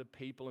excitement of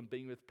people and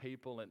being with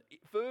people and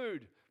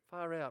food.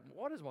 Far out.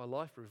 Why does my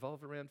life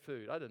revolve around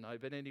food? I don't know,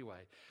 but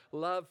anyway,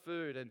 love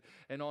food.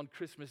 And on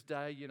Christmas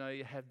Day, you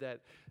have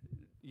that,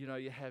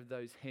 you have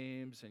those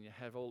hams, and you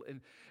have all,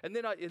 and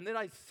then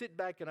I sit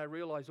back and I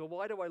realize, well,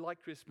 why do I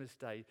like Christmas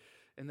Day?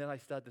 And then I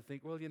start to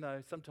think, well,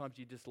 sometimes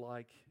you just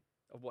like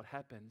what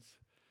happens,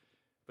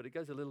 but it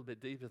goes a little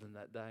bit deeper than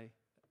that day,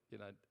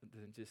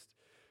 than just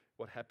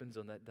what happens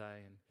on that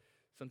day. And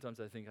sometimes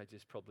I think I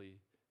just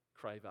probably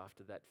crave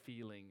after that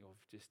feeling of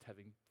just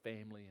having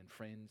family and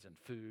friends and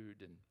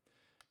food, and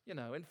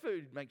and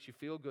food makes you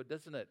feel good,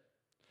 doesn't it?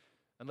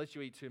 Unless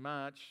you eat too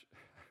much,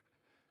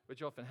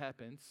 which often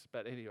happens,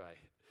 but anyway.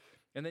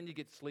 And then you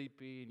get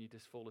sleepy and you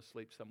just fall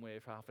asleep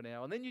somewhere for half an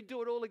hour, and then you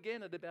do it all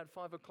again at about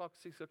 5 o'clock,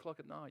 6 o'clock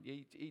at night.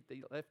 You eat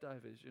the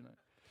leftovers,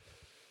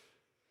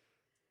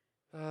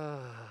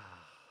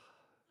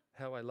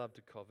 How I love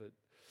to covet.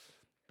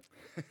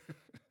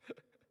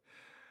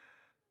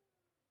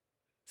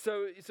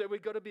 So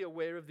we've got to be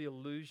aware of the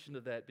illusion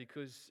of that,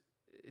 because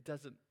it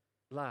doesn't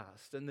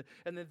last. And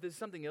then there's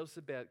something else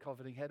about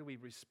coveting. How do we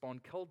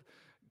respond?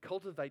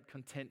 cultivate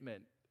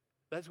contentment.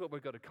 That's what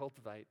we've got to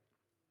cultivate.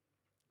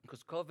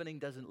 Because coveting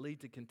doesn't lead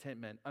to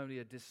contentment, only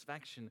a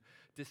dissatisfaction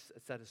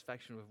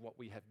with what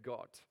we have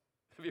got.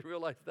 Have you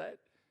realized that?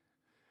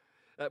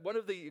 One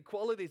of the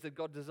qualities that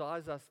God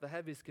desires us to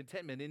have is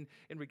contentment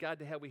in regard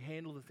to how we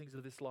handle the things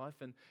of this life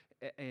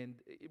and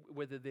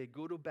whether they're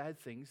good or bad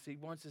things. He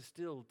wants us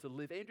still to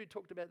live. Andrew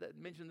talked about that,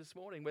 mentioned this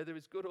morning, whether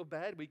it's good or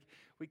bad,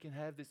 we can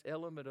have this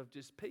element of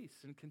just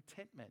peace and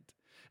contentment.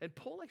 And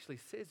Paul actually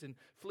says in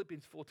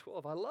Philippians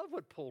 4:12, I love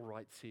what Paul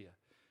writes here.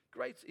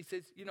 Great, he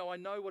says, I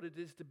know what it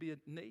is to be in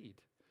need.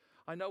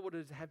 I know what it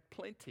is to have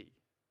plenty,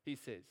 he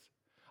says.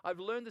 I've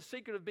learned the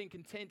secret of being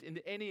content in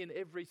any and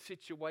every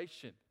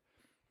situation.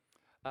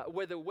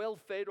 Whether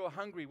well-fed or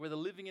hungry, whether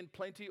living in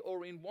plenty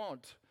or in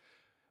want.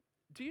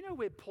 Do you know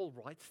where Paul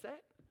writes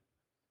that?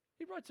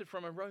 He writes it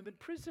from a Roman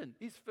prison,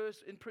 his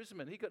first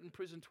imprisonment. He got in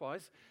prison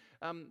twice,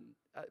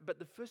 but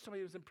the first time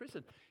he was in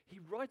prison, he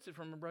writes it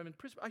from a Roman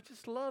prison. I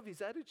just love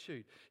his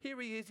attitude.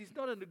 Here he is, he's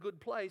not in a good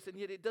place, and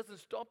yet it doesn't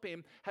stop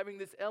him having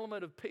this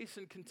element of peace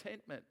and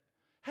contentment.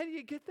 How do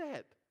you get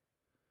that?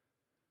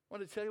 I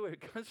want to tell you where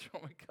it comes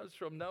from. It comes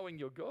from knowing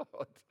your God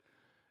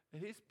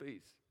and his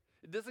peace.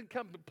 It doesn't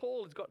come from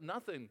Paul. He's got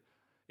nothing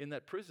in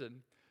that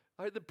prison.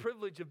 I had the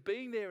privilege of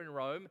being there in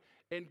Rome,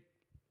 and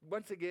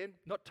once again,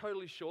 not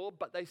totally sure,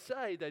 but they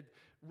say that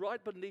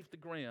right beneath the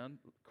ground,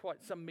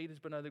 quite some meters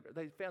below the ground,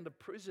 they found a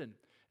prison.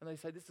 And they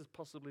say this is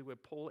possibly where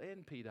Paul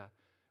and Peter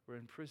were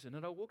in prison.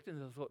 And I walked in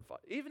and I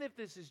thought, even if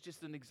this is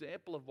just an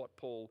example of what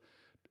Paul,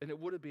 and it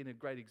would have been a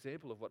great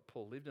example of what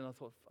Paul lived, and I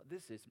thought,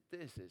 this is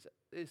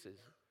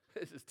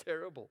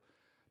terrible.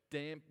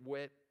 Damp,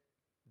 wet,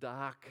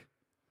 dark.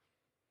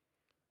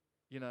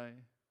 There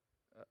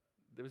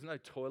was no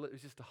toilet, it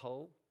was just a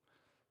hole.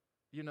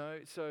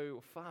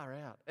 So far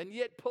out. And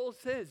yet Paul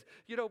says,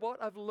 you know what?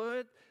 I've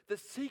learned the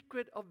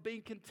secret of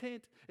being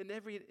content in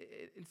every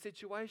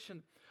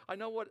situation. I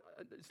know what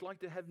it's like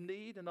to have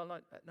need, and I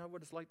know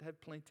what it's like to have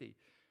plenty.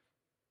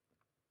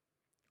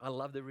 I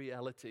love the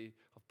reality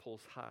of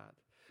Paul's heart,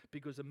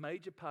 because a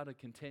major part of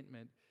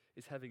contentment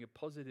is having a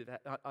positive.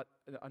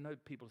 I know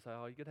people say,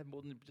 "Oh, you got to have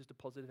more than just a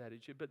positive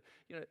attitude," but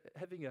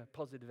having a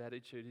positive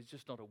attitude is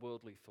just not a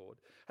worldly thought.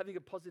 Having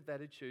a positive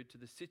attitude to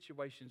the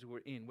situations we're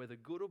in, whether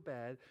good or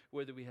bad,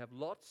 whether we have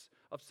lots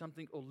of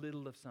something or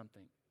little of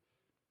something.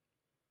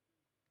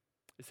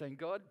 It's saying,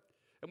 God,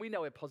 and we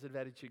know our positive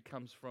attitude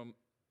comes from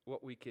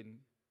what we can,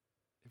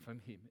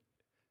 from Him,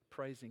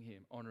 praising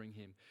Him, honoring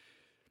Him.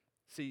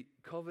 See,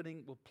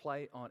 coveting will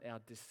play on our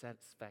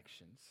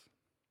dissatisfactions.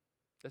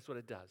 That's what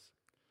it does.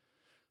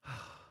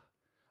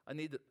 I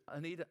need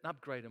an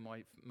upgrade on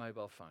my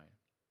mobile phone.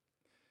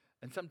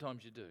 And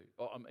sometimes you do.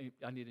 Or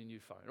I need a new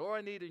phone. Or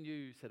I need a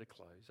new set of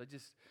clothes.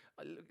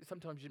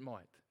 Sometimes you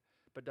might.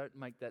 But don't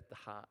make that the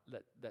heart,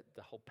 that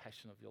the whole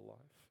passion of your life.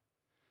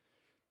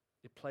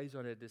 It plays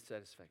on our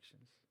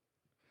dissatisfactions.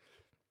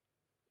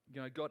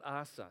 God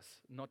asks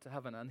us not to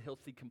have an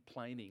unhealthy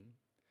complaining.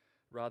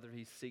 Rather,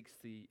 He seeks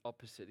the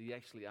opposite. He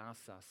actually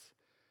asks us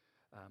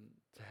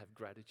to have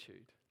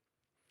gratitude.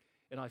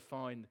 And I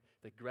find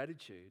that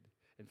gratitude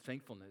and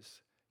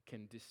thankfulness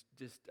can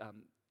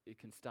it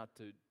can start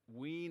to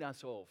wean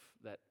us off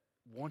that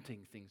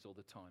wanting things all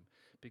the time.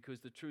 Because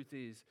the truth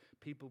is,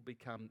 people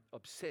become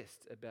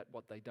obsessed about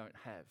what they don't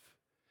have,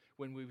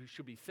 when we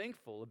should be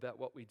thankful about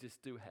what we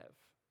just do have.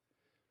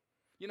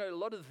 A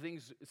lot of the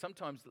things,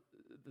 sometimes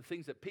the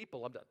things that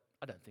people,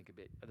 I don't think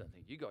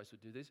you guys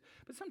would do this,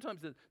 but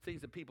sometimes the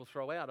things that people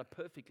throw out are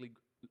perfectly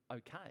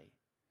okay.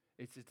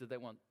 It's just that they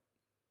want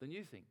the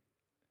new thing.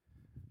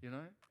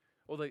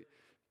 Or they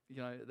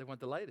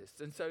want the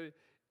latest. And so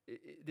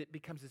it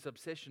becomes this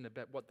obsession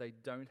about what they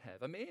don't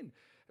have. A man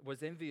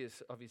was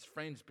envious of his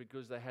friends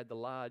because they had the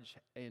large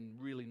and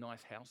really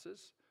nice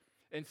houses.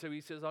 And so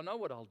he says, I know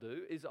what I'll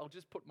do is I'll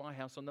just put my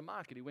house on the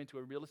market. He went to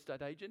a real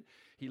estate agent.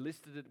 He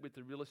listed it with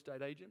the real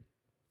estate agent.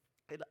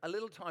 And a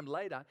little time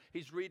later,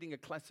 he's reading the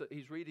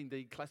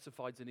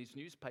classifieds in his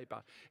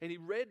newspaper. And he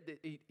read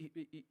that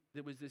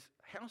there was this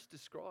house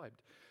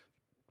described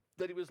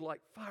that he was like,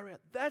 far out,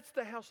 that's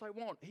the house I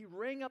want. He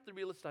rang up the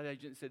real estate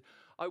agent and said,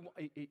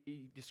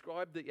 he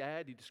described the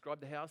ad, he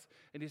described the house,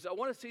 and he said, I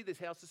want to see this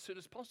house as soon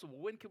as possible.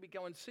 When can we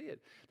go and see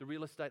it? The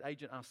real estate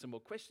agent asked some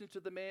more questions to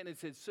the man and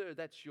said, sir,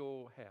 that's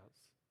your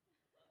house.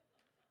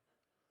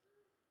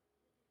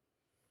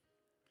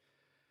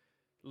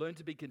 Learn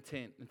to be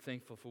content and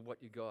thankful for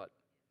what you got.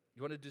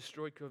 You want to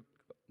destroy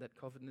that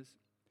covetousness?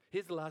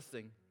 Here's the last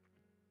thing.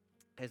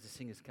 As the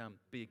singers come,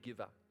 be a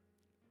giver.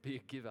 Be a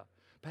giver.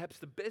 Perhaps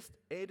the best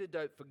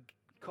antidote for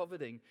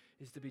coveting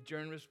is to be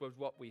generous with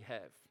what we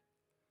have.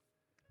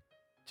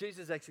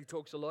 Jesus actually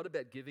talks a lot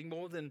about giving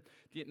more than,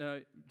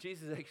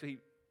 Jesus actually,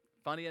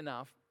 funny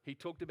enough, he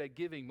talked about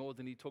giving more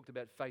than he talked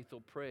about faith or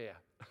prayer.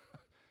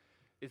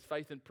 Is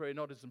faith and prayer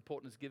not as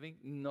important as giving?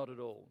 Not at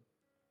all.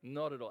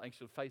 Not at all.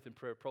 Actually, faith and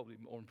prayer are probably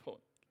more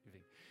important than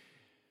giving.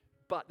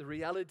 But the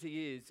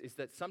reality is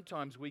that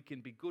sometimes we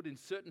can be good in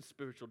certain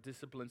spiritual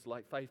disciplines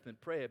like faith and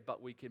prayer,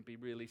 but we can be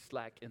really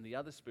slack in the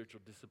other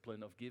spiritual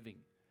discipline of giving.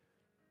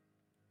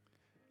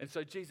 And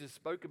so Jesus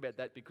spoke about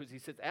that because he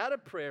says, out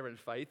of prayer and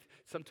faith,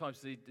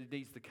 sometimes it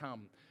needs to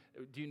come.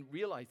 Do you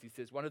realize, he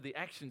says, one of the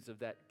actions of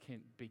that can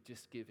be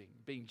just giving,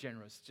 being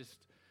generous,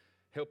 just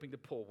helping the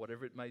poor,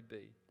 whatever it may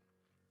be.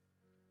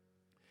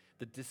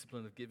 The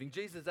discipline of giving.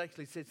 Jesus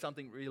actually said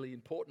something really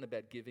important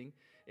about giving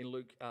in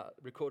Luke,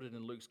 recorded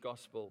in Luke's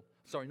gospel.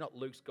 Sorry, not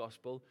Luke's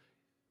gospel.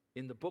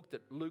 In the book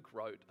that Luke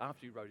wrote,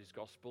 after he wrote his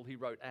gospel, he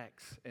wrote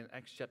Acts. In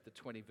Acts chapter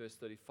 20, verse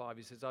 35,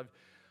 he says,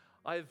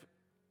 I've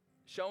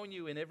shown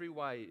you in every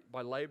way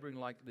by laboring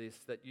like this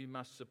that you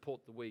must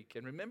support the weak.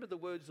 And remember the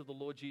words of the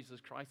Lord Jesus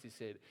Christ, he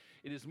said,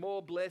 it is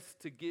more blessed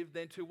to give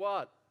than to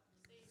what?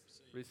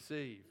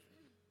 Receive.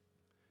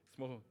 It's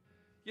more.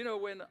 You know,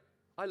 when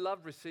I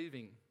love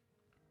receiving,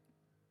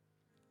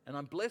 and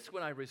I'm blessed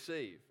when I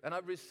receive, and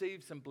I've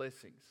received some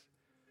blessings.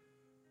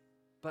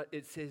 But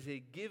it says here,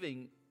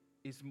 giving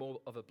is more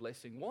of a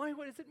blessing. Why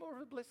is it more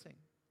of a blessing?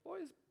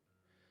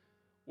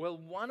 Well,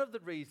 one of the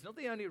reasons, not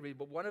the only reason,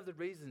 but one of the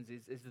reasons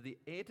is the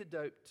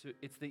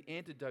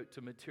antidote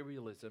to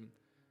materialism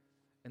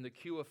and the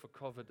cure for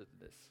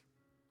covetousness.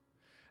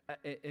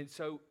 And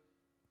so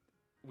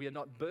we are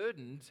not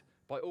burdened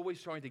by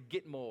always trying to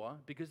get more,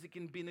 because it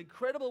can be an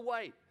incredible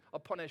weight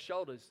upon our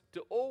shoulders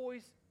to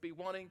always be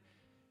wanting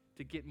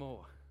to get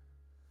more.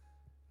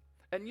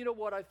 And you know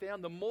what I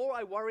found? The more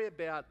I worry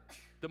about,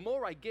 the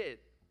more I get,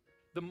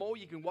 the more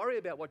you can worry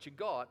about what you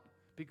got,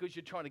 because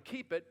you're trying to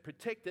keep it,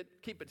 protect it,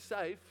 keep it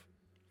safe,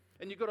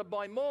 and you've got to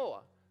buy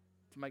more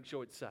to make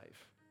sure it's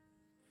safe.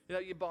 You know,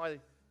 you buy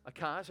a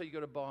car, so you've got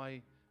to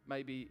buy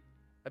maybe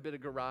a bit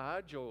of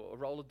garage or a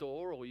roller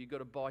door, or you've got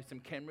to buy some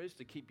cameras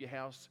to keep your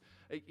house.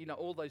 You know,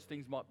 all those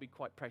things might be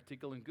quite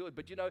practical and good,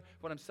 but you know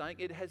what I'm saying?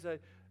 It has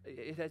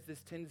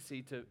this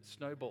tendency to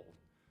snowball.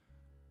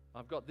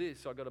 I've got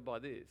this, so I've got to buy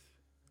this.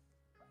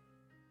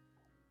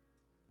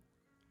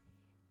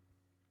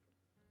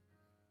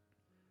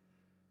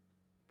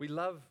 We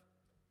love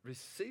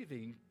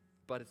receiving,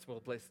 but it's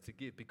more blessed to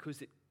give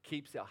because it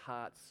keeps our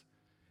hearts,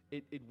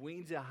 it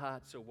weans our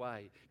hearts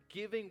away.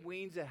 Giving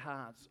weans our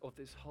hearts of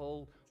this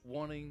whole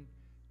wanting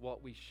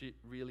what we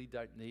really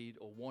don't need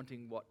or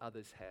wanting what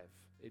others have.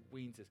 It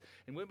weans us.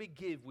 And when we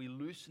give, we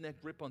loosen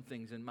that grip on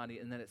things and money,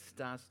 and then it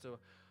starts to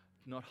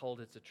not hold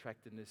its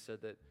attractiveness so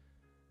that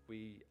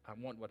we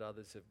want what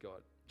others have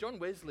got. John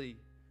Wesley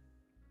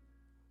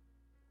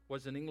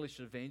was an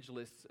English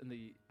evangelist in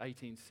the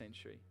 18th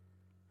century.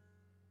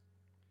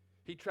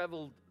 He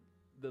travelled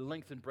the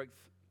length and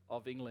breadth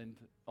of England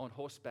on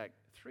horseback.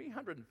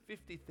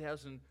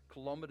 350,000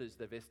 kilometres,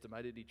 they've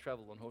estimated, he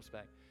travelled on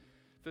horseback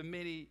for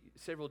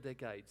several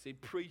decades. He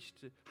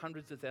preached to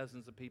hundreds of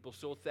thousands of people,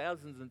 saw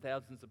thousands and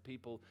thousands of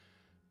people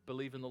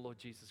believe in the Lord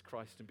Jesus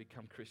Christ and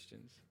become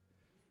Christians.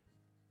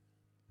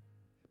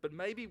 But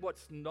maybe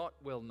what's not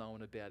well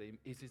known about him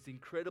is his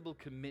incredible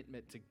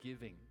commitment to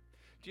giving.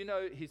 Do you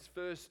know he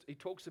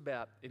talks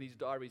about in his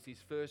diaries, his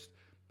first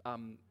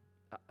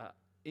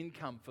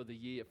income for the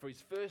year, for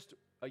his first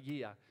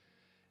year,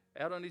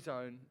 out on his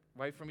own,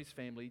 away from his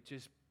family,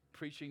 just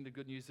preaching the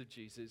good news of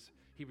Jesus.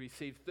 He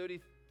received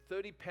 30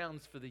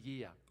 pounds for the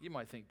year. You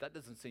might think that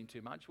doesn't seem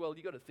too much. Well,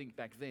 you got to think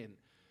back then.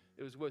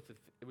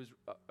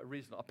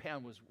 A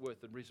pound was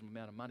worth a reasonable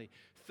amount of money.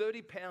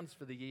 30 pounds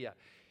for the year.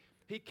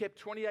 He kept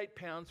 28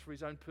 pounds for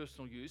his own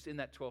personal use in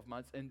that 12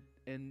 months, and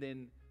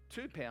then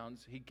 2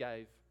 pounds he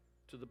gave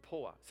to the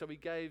poor. So he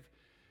gave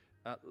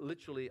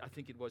literally, I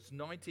think it was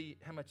 90,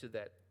 how much of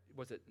that?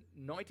 Was it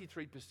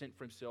 93%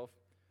 for himself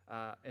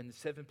and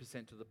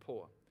 7% to the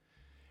poor?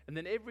 And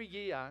then every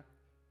year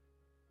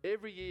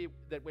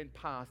that went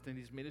past in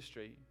his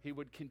ministry, he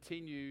would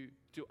continue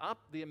to up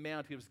the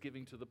amount he was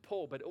giving to the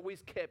poor, but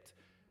always kept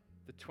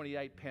the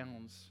 28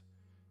 pounds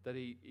that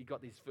he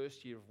got his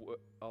first year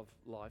of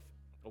life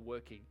or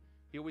working.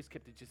 He always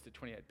kept it just at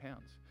 28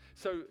 pounds.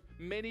 So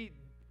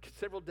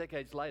several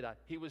decades later,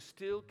 he was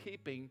still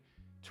keeping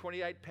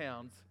 28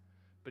 pounds,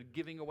 but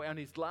giving away on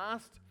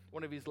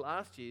one of his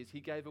last years, he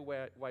gave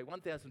away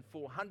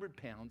 1,400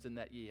 pounds in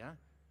that year.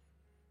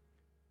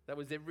 That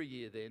was every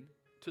year then,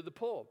 to the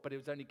poor, but he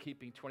was only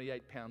keeping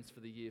 28 pounds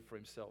for the year for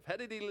himself. How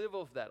did he live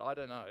off that? I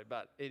don't know,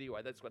 but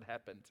anyway, that's what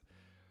happened.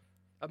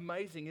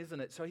 Amazing, isn't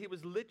it? So he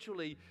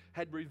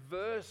had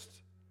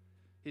reversed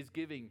his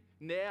giving.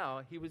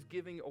 Now he was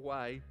giving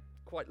away,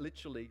 quite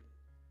literally,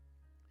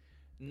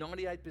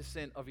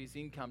 98% of his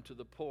income to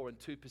the poor and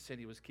 2%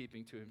 he was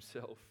keeping to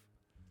himself.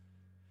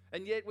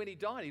 And yet when he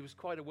died, he was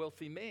quite a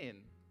wealthy man.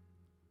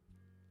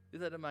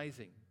 Isn't that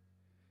amazing?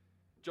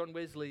 John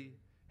Wesley,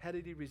 how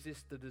did he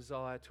resist the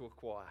desire to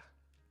acquire?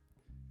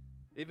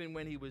 Even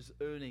when he was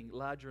earning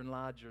larger and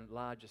larger and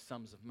larger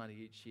sums of money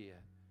each year,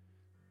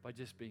 by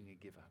just being a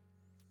giver.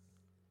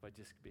 By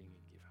just being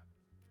a giver.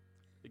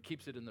 It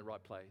keeps it in the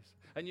right place.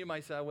 And you may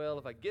say, well,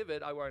 if I give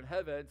it, I won't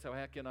have it, so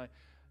how can I?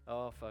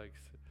 Oh, folks,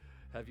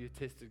 have you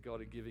tested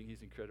God in giving?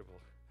 He's incredible.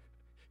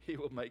 He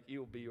will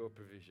be your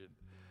provision.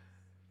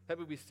 How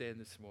about we stand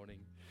this morning?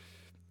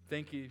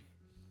 Thank you.